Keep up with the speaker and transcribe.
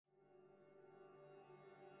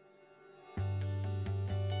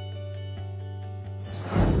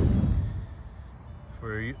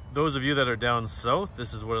For those of you that are down south,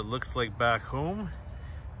 this is what it looks like back home.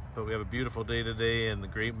 But we have a beautiful day today, and the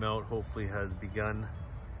great melt hopefully has begun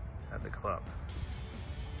at the club.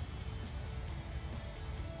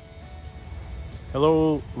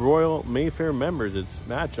 Hello Royal Mayfair members, it's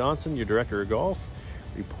Matt Johnson, your Director of Golf,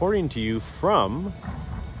 reporting to you from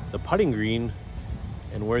the putting green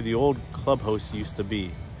and where the old clubhouse used to be.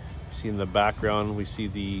 You see in the background, we see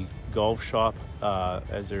the golf shop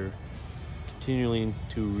as they're continuing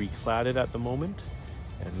to reclad it at the moment,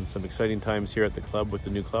 and some exciting times here at the club with the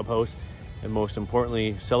new clubhouse, and most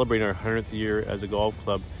importantly, celebrating our 100th year as a golf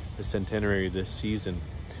club, the centenary this season.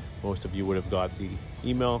 Most of you would have got the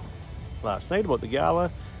email last night about the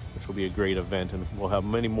gala, which will be a great event, and we'll have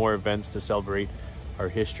many more events to celebrate our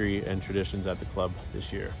history and traditions at the club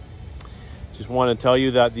this year. Just want to tell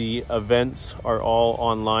you that the events are all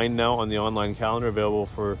online now on the online calendar, available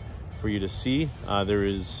for you to see.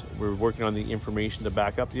 We're working on the information to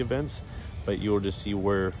back up the events, but you'll just see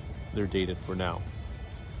where they're dated for now.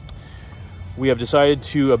 We have decided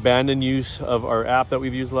to abandon use of our app that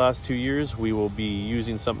we've used the last 2 years. We will be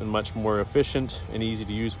using something much more efficient and easy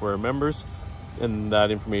to use for our members, and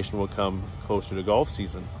that information will come closer to golf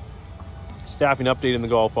season. Staffing update in the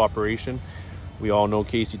golf operation. We all know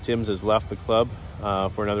Casey Timms has left the club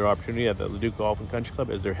for another opportunity at the Leduc Golf and Country Club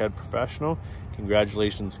as their head professional.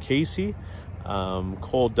 Congratulations, Casey.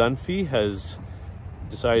 Cole Dunphy has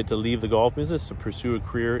decided to leave the golf business to pursue a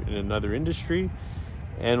career in another industry.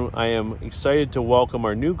 And I am excited to welcome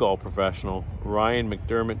our new golf professional, Ryan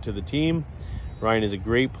McDermott, to the team. Ryan is a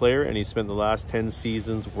great player, and he spent the last 10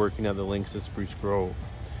 seasons working at the links at Spruce Grove.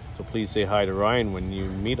 So please say hi to Ryan when you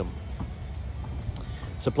meet him.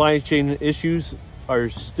 Supply chain issues are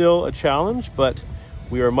still a challenge, but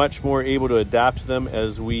we are much more able to adapt to them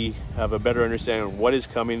as we have a better understanding of what is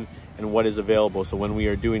coming and what is available. So when we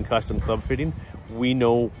are doing custom club fitting, we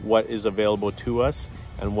know what is available to us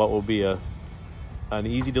and what will be an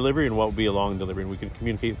easy delivery and what will be a long delivery, and we can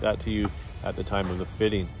communicate that to you at the time of the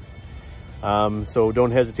fitting. So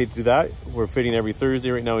don't hesitate to do that. We're fitting every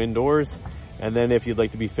Thursday right now indoors, and then if you'd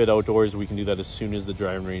like to be fit outdoors, we can do that as soon as the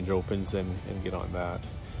driving range opens and get on that.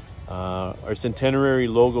 Our centenary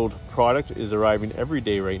logoed product is arriving every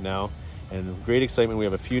day right now, and great excitement. We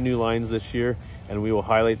have a few new lines this year, and we will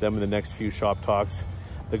highlight them in the next few shop talks.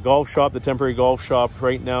 The golf shop, the temporary golf shop,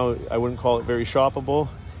 right now I wouldn't call it very shoppable.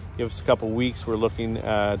 Give us a couple weeks. We're looking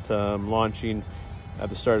at launching at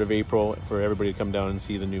the start of April for everybody to come down and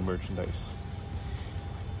see the new merchandise.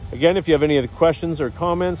 Again, if you have any other questions or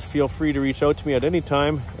comments, feel free to reach out to me at any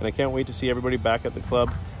time, and I can't wait to see everybody back at the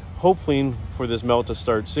club, hoping for this melt to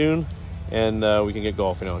start soon and we can get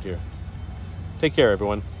golfing out here. Take care,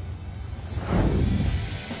 everyone.